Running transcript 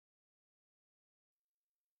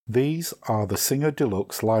These are the Singer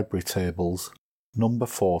Deluxe Library Tables, number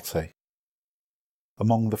 40.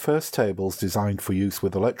 Among the first tables designed for use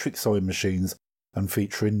with electric sewing machines and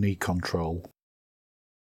featuring knee control.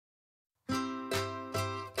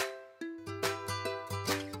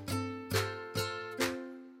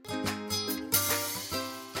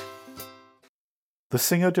 The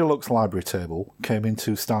Singer Deluxe Library Table came in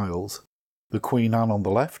two styles, the Queen Anne on the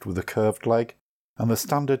left with a curved leg and the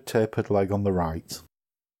standard tapered leg on the right.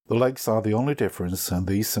 The legs are the only difference and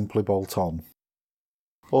these simply bolt on.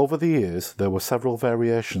 Over the years there were several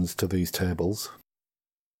variations to these tables.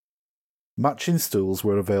 Matching stools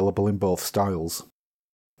were available in both styles.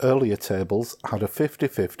 Earlier tables had a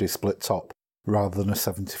 50-50 split top rather than a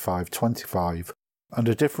 75-25 and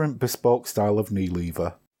a different bespoke style of knee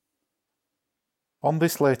lever. On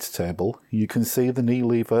this later table you can see the knee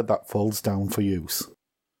lever that folds down for use.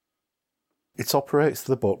 It operates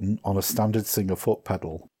the button on a standard Singer foot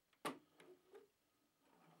pedal.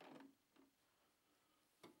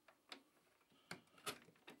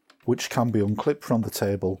 Which can be unclipped from the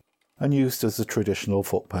table and used as a traditional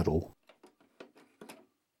foot pedal.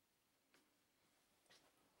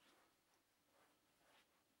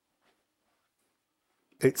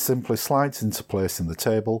 It simply slides into place in the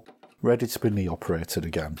table, ready to be knee operated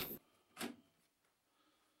again.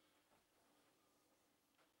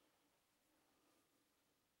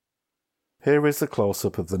 Here is the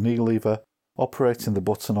close-up of the knee lever operating the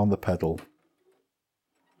button on the pedal.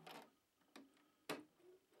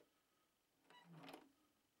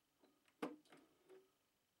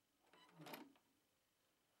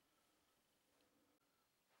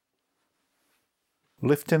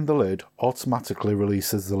 Lifting the lid automatically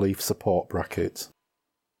releases the leaf support bracket.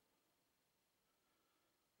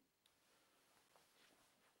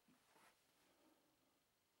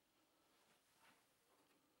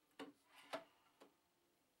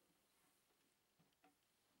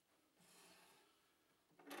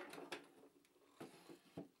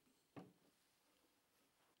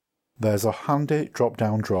 There's a handy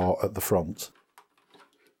drop-down drawer at the front.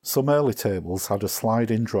 Some early tables had a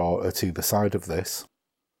slide-in drawer at either side of this.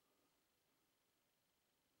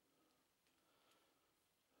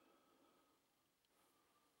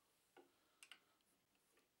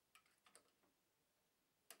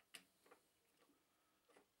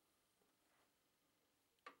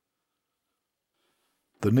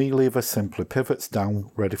 The knee lever simply pivots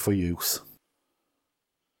down, ready for use.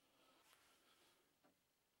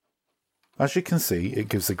 As you can see, it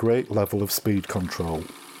gives a great level of speed control.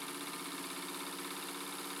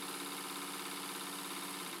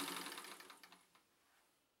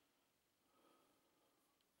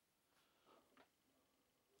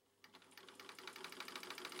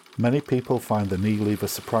 Many people find the knee lever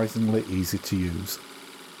surprisingly easy to use.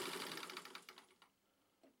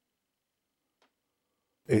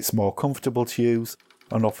 It's more comfortable to use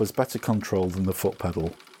and offers better control than the foot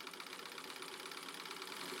pedal.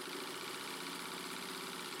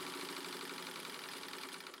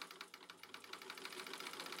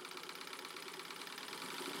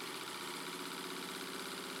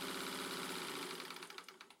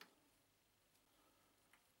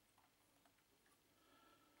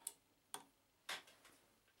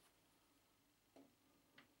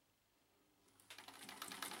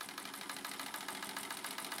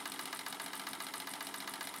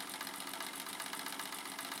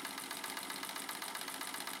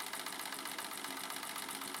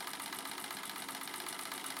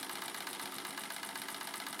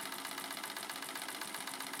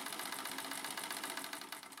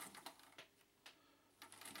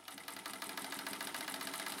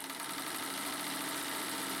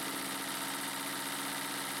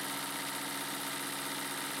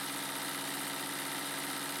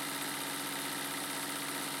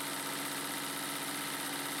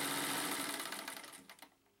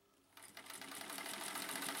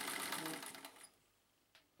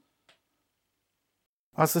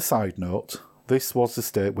 As a side note, this was the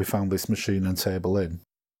state we found this machine and table in.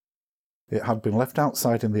 It had been left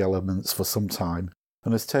outside in the elements for some time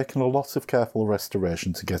and has taken a lot of careful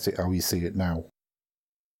restoration to get it how you see it now.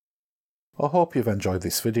 I hope you've enjoyed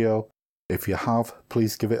this video. If you have,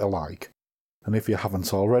 please give it a like. And if you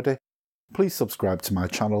haven't already, please subscribe to my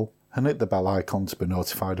channel and hit the bell icon to be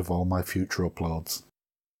notified of all my future uploads.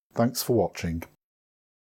 Thanks for watching.